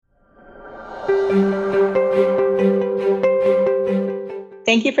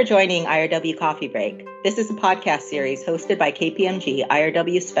Thank you for joining IRW Coffee Break. This is a podcast series hosted by KPMG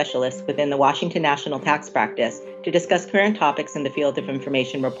IRW specialists within the Washington National Tax Practice to discuss current topics in the field of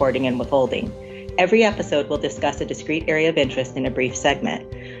information reporting and withholding. Every episode will discuss a discrete area of interest in a brief segment.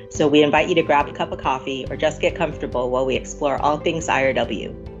 So we invite you to grab a cup of coffee or just get comfortable while we explore all things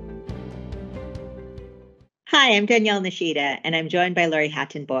IRW. Hi, I'm Danielle Nishida, and I'm joined by Lori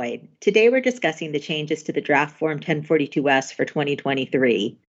Hatton-Boyd. Today, we're discussing the changes to the draft Form 1042-S for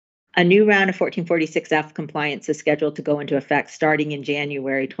 2023. A new round of 1446-F compliance is scheduled to go into effect starting in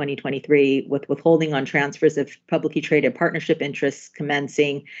January 2023, with withholding on transfers of publicly traded partnership interests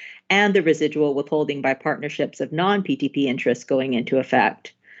commencing and the residual withholding by partnerships of non-PTP interests going into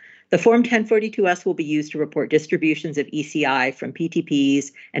effect. The Form 1042-S will be used to report distributions of ECI from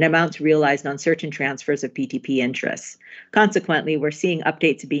PTPs and amounts realized on certain transfers of PTP interests. Consequently, we're seeing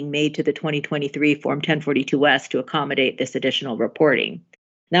updates being made to the 2023 Form 1042-S to accommodate this additional reporting.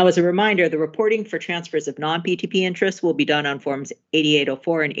 Now, as a reminder, the reporting for transfers of non-PTP interests will be done on Forms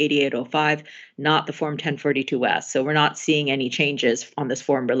 8804 and 8805, not the Form 1042-S. So we're not seeing any changes on this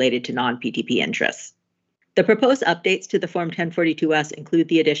form related to non-PTP interests. The proposed updates to the Form 1042-S include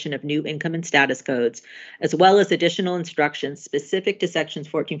the addition of new income and status codes, as well as additional instructions specific to Sections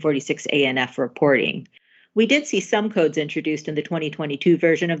 1446A and F reporting. We did see some codes introduced in the 2022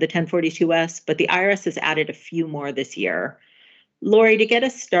 version of the 1042-S, but the IRS has added a few more this year. Lori, to get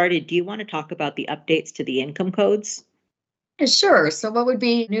us started, do you want to talk about the updates to the income codes? Sure. So what would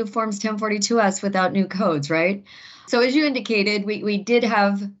be new Forms 1042-S without new codes, right? So as you indicated, we did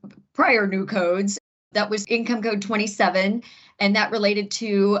have prior new codes. That was Income Code 27, and that related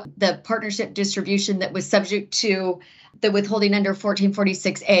to the partnership distribution that was subject to the withholding under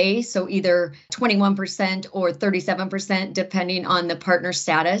 1446A, so either 21% or 37%, depending on the partner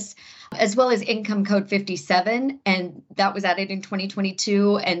status, as well as Income Code 57, and that was added in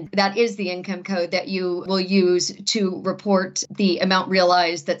 2022, and that is the income code that you will use to report the amount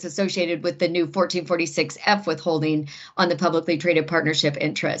realized that's associated with the new 1446F withholding on the publicly traded partnership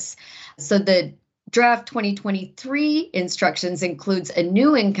interests. So the Draft 2023 instructions includes a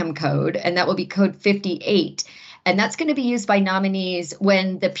new income code, and that will be code 58. And that's going to be used by nominees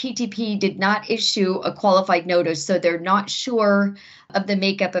when the PTP did not issue a qualified notice, so they're not sure of the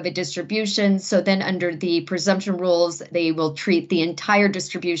makeup of a distribution. So then under the presumption rules, they will treat the entire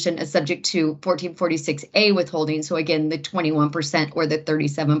distribution as subject to 1446A withholding. So again, the 21% or the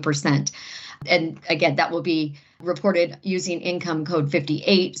 37%. And again, that will be reported using Income Code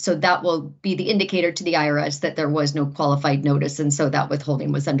 58. So that will be the indicator to the IRS that there was no qualified notice. And so that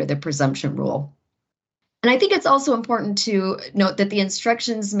withholding was under the presumption rule. And I think it's also important to note that the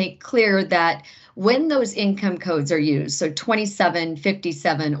instructions make clear that when those income codes are used, so 27,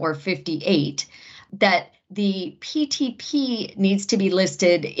 57, or 58, that the PTP needs to be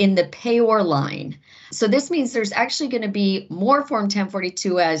listed in the payor line. So this means there's actually going to be more Form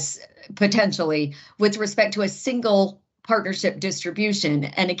 1042-S potentially with respect to a single partnership distribution.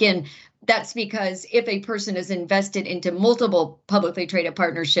 And again, that's because if a person is invested into multiple publicly traded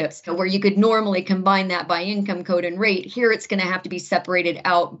partnerships where you could normally combine that by income code and rate, here it's going to have to be separated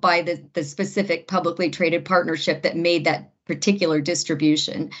out by the specific publicly traded partnership that made that particular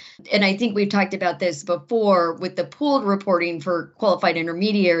distribution. And I think we've talked about this before with the pooled reporting for qualified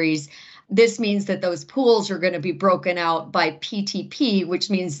intermediaries. This means that those pools are going to be broken out by PTP, which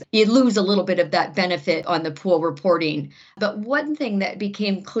means you lose a little bit of that benefit on the pool reporting. But one thing that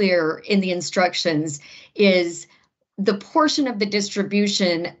became clear in the instructions is the portion of the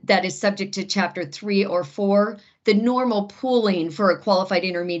distribution that is subject to Chapter 3 or 4, the normal pooling for a qualified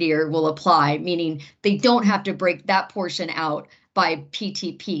intermediary will apply, meaning they don't have to break that portion out by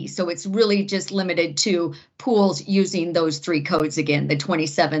PTP. So it's really just limited to pools using those three codes again, the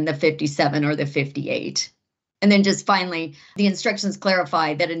 27, the 57, or the 58. And then just finally, the instructions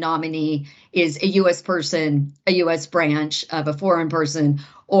clarify that a nominee is a U.S. person, a U.S. branch of a foreign person,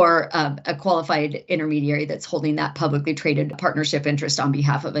 or a qualified intermediary that's holding that publicly traded partnership interest on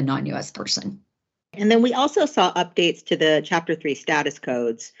behalf of a non-U.S. person. And then we also saw updates to the Chapter 3 status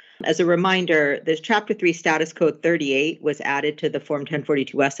codes. As a reminder, the Chapter 3 Status Code 38 was added to the Form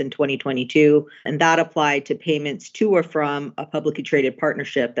 1042-S in 2022, and that applied to payments to or from a publicly traded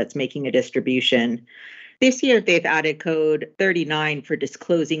partnership that's making a distribution. This year, they've added Code 39 for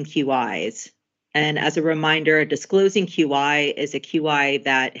disclosing QIs. And as a reminder, a disclosing QI is a QI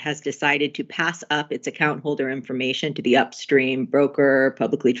that has decided to pass up its account holder information to the upstream broker,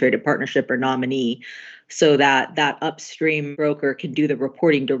 publicly traded partnership, or nominee, so that that upstream broker can do the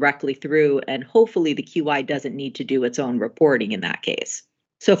reporting directly through, and hopefully the QI doesn't need to do its own reporting in that case.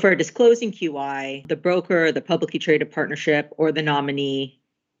 So for a disclosing QI, the broker, the publicly traded partnership, or the nominee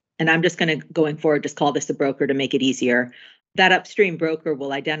and I'm just going to, going forward, just call this the broker to make it easier. That upstream broker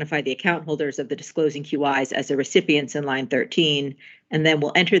will identify the account holders of the disclosing QIs as the recipients in line 13, and then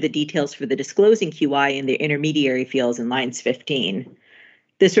will enter the details for the disclosing QI in the intermediary fields in lines 15.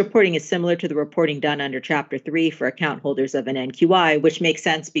 This reporting is similar to the reporting done under Chapter 3 for account holders of an NQI, which makes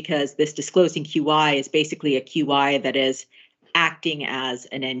sense because this disclosing QI is basically a QI that is acting as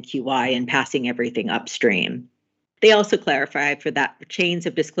an NQI and passing everything upstream. They also clarify for that chains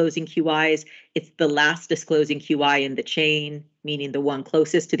of disclosing QIs, it's the last disclosing QI in the chain, meaning the one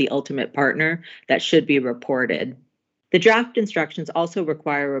closest to the ultimate partner, that should be reported. The draft instructions also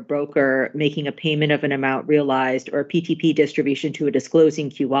require a broker making a payment of an amount realized or a PTP distribution to a disclosing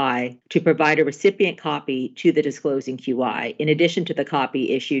QI to provide a recipient copy to the disclosing QI, in addition to the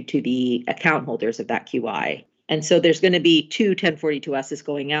copy issued to the account holders of that QI. And so there's going to be two 1042Ss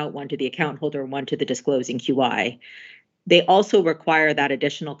going out, one to the account holder and one to the disclosing QI. They also require that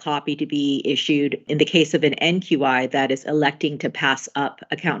additional copy to be issued in the case of an NQI that is electing to pass up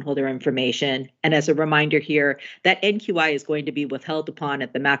account holder information. And as a reminder here, that NQI is going to be withheld upon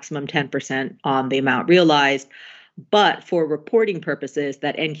at the maximum 10% on the amount realized. But for reporting purposes,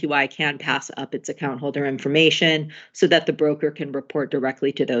 that NQI can pass up its account holder information so that the broker can report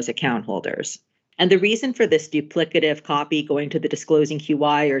directly to those account holders. And the reason for this duplicative copy going to the disclosing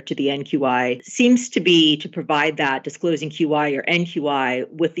QI or to the NQI seems to be to provide that disclosing QI or NQI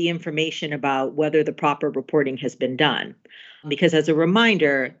with the information about whether the proper reporting has been done. Because as a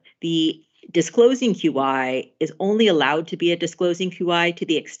reminder, the disclosing QI is only allowed to be a disclosing QI to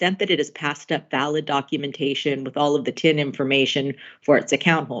the extent that it has passed up valid documentation with all of the TIN information for its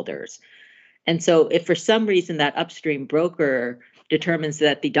account holders. And so if for some reason that upstream broker determines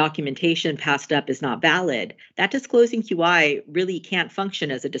that the documentation passed up is not valid, that disclosing QI really can't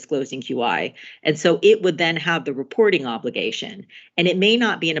function as a disclosing QI. And so it would then have the reporting obligation. And it may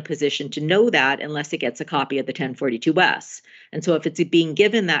not be in a position to know that unless it gets a copy of the 1042S. And so if it's being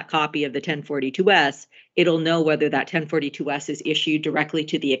given that copy of the 1042S, it'll know whether that 1042S is issued directly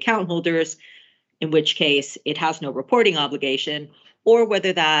to the account holders, in which case it has no reporting obligation, or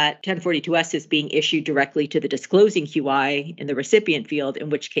whether that 1042S is being issued directly to the disclosing QI in the recipient field,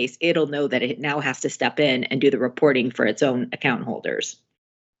 in which case it'll know that it now has to step in and do the reporting for its own account holders.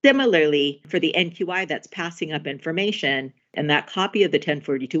 Similarly, for the NQI that's passing up information, and that copy of the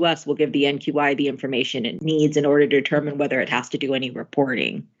 1042S will give the NQI the information it needs in order to determine whether it has to do any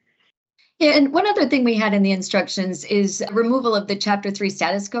reporting. Yeah, and one other thing we had in the instructions is removal of the Chapter 3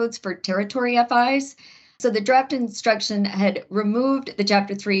 status codes for territory FIs. So the draft instruction had removed the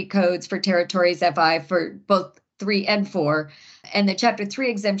Chapter 3 codes for territories FI for both 3 and 4, and the Chapter 3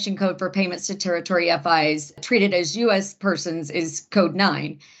 exemption code for payments to territory FIs treated as U.S. persons is Code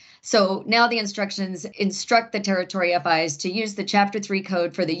 9. So now the instructions instruct the territory FIs to use the Chapter 3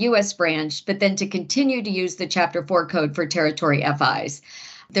 code for the U.S. branch, but then to continue to use the Chapter 4 code for territory FIs.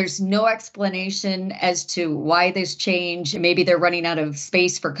 There's no explanation as to why this change. Maybe they're running out of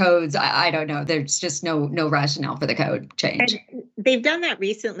space for codes. I don't know. There's just no rationale for the code change. And they've done that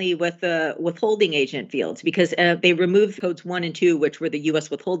recently with the withholding agent fields because they removed codes 1 and 2, which were the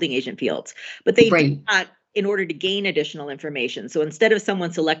U.S. withholding agent fields. But they did that in order to gain additional information. So instead of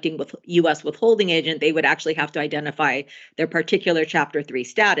someone selecting with U.S. withholding agent, they would actually have to identify their particular Chapter 3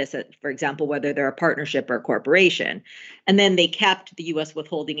 status, for example, whether they're a partnership or a corporation. And then they kept the U.S.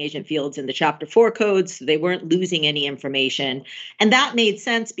 withholding agent fields in the Chapter 4 codes. So they weren't losing any information. And that made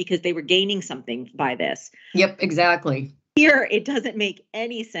sense because they were gaining something by this. Yep, exactly. Here, it doesn't make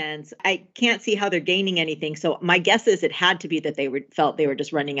any sense. I can't see how they're gaining anything. So my guess is it had to be that they felt they were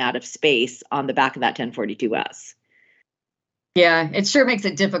just running out of space on the back of that 1042S. Yeah, it sure makes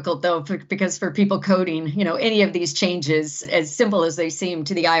it difficult, though, because for people coding, any of these changes, as simple as they seem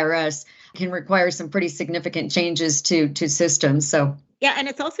to the IRS, can require some pretty significant changes to systems. So yeah, and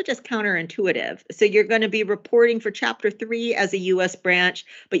it's also just counterintuitive. So you're going to be reporting for Chapter 3 as a U.S. branch,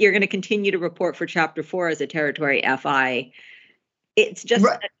 but you're going to continue to report for Chapter 4 as a territory FI. It's just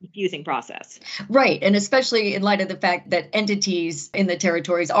a confusing process. Right. And especially in light of the fact that entities in the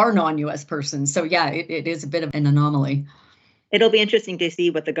territories are non-U.S. persons. So yeah, it is a bit of an anomaly. It'll be interesting to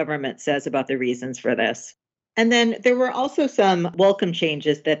see what the government says about the reasons for this. And then there were also some welcome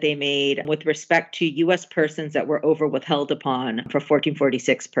changes that they made with respect to U.S. persons that were over withheld upon for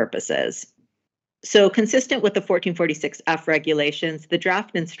 1446 purposes. So consistent with the 1446F regulations, the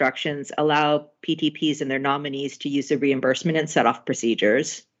draft instructions allow PTPs and their nominees to use the reimbursement and set-off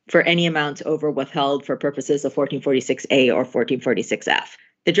procedures for any amounts over withheld for purposes of 1446A or 1446F.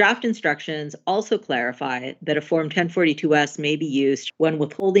 The draft instructions also clarify that a Form 1042S may be used when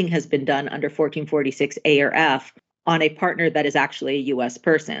withholding has been done under 1446A or F on a partner that is actually a U.S.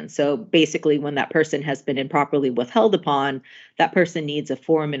 person. So basically, when that person has been improperly withheld upon, that person needs a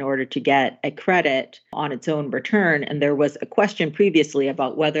form in order to get a credit on its own return. And there was a question previously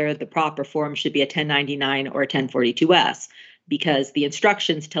about whether the proper form should be a 1099 or a 1042-S, because the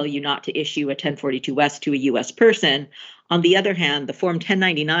instructions tell you not to issue a 1042-S to a U.S. person. On the other hand, the Form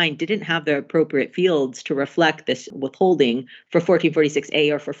 1099 didn't have the appropriate fields to reflect this withholding for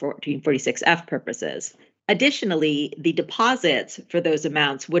 1446A or for 1446F purposes. Additionally, the deposits for those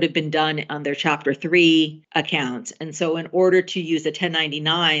amounts would have been done on their Chapter 3 accounts. And so in order to use a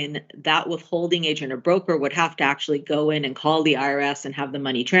 1099, that withholding agent or broker would have to actually go in and call the IRS and have the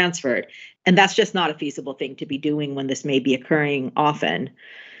money transferred. And that's just not a feasible thing to be doing when this may be occurring often.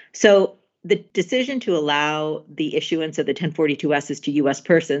 So the decision to allow the issuance of the 1042-S's to U.S.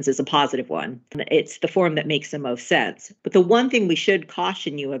 persons is a positive one. It's the form that makes the most sense. But the one thing we should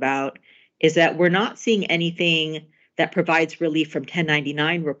caution you about is that we're not seeing anything that provides relief from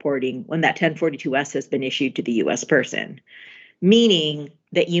 1099 reporting when that 1042-S has been issued to the U.S. person, meaning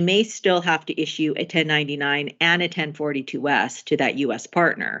that you may still have to issue a 1099 and a 1042-S to that U.S.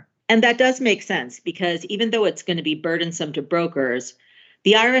 partner. And that does make sense because even though it's going to be burdensome to brokers,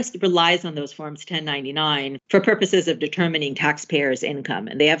 the IRS relies on those Forms 1099 for purposes of determining taxpayers' income.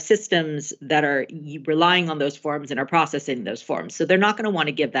 And they have systems that are relying on those forms and are processing those forms. So they're not going to want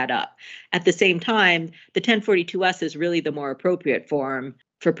to give that up. At the same time, the 1042-S is really the more appropriate form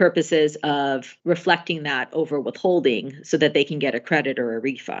for purposes of reflecting that over withholding so that they can get a credit or a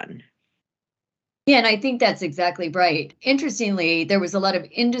refund. Yeah, and I think that's exactly right. Interestingly, there was a lot of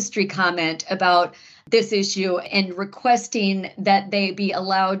industry comment about this issue and requesting that they be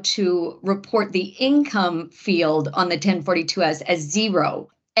allowed to report the income field on the 1042-S as zero.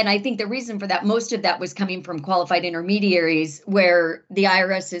 And I think the reason for that, most of that was coming from qualified intermediaries, where the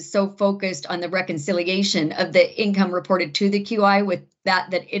IRS is so focused on the reconciliation of the income reported to the QI with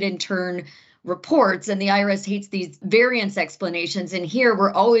that it in turn reports, and the IRS hates these variance explanations. And here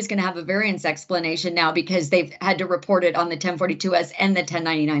we're always going to have a variance explanation now because they've had to report it on the 1042-S and the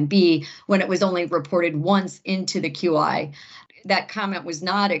 1099-B when it was only reported once into the QI. That comment was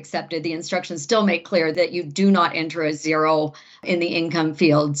not accepted. The instructions still make clear that you do not enter a zero in the income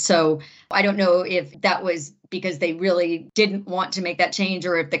field. So I don't know if that was because they really didn't want to make that change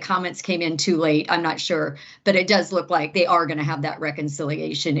or if the comments came in too late. I'm not sure. But it does look like they are going to have that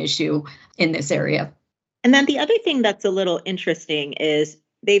reconciliation issue in this area. And then the other thing that's a little interesting is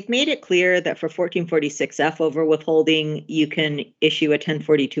they've made it clear that for 1446F over withholding, you can issue a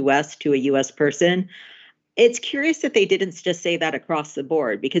 1042-S to a U.S. person. It's curious that they didn't just say that across the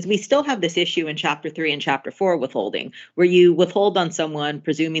board, because we still have this issue in Chapter 3 and Chapter 4 withholding, where you withhold on someone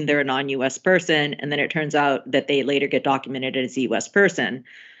presuming they're a non-U.S. person, and then it turns out that they later get documented as a U.S. person.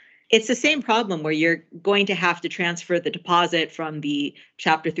 It's the same problem where you're going to have to transfer the deposit from the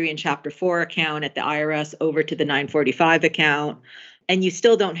Chapter 3 and Chapter 4 account at the IRS over to the 945 account, and you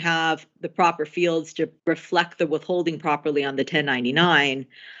still don't have the proper fields to reflect the withholding properly on the 1099.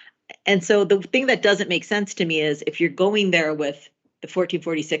 And so the thing that doesn't make sense to me is if you're going there with the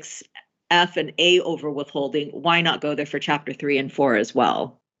 1446F and A over withholding, why not go there for Chapter 3 and 4 as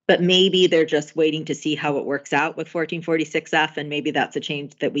well? But maybe they're just waiting to see how it works out with 1446F, and maybe that's a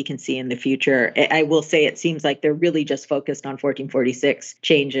change that we can see in the future. I will say it seems like they're really just focused on 1446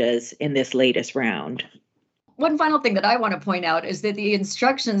 changes in this latest round. One final thing that I want to point out is that the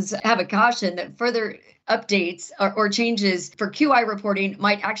instructions have a caution that further updates or changes for QI reporting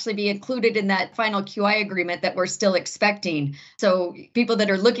might actually be included in that final QI agreement that we're still expecting. So people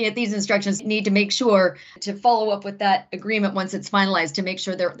that are looking at these instructions need to make sure to follow up with that agreement once it's finalized to make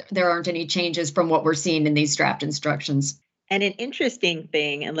sure there aren't any changes from what we're seeing in these draft instructions. And an interesting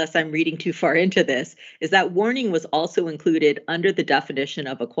thing, unless I'm reading too far into this, is that warning was also included under the definition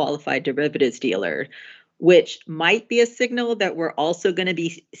of a qualified derivatives dealer, which might be a signal that we're also going to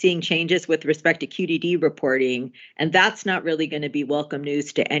be seeing changes with respect to QDD reporting. And that's not really going to be welcome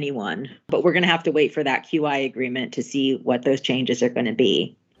news to anyone. But we're going to have to wait for that QI agreement to see what those changes are going to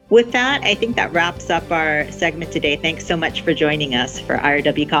be. With that, I think that wraps up our segment today. Thanks so much for joining us for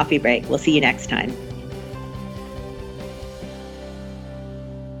IRW Coffee Break. We'll see you next time.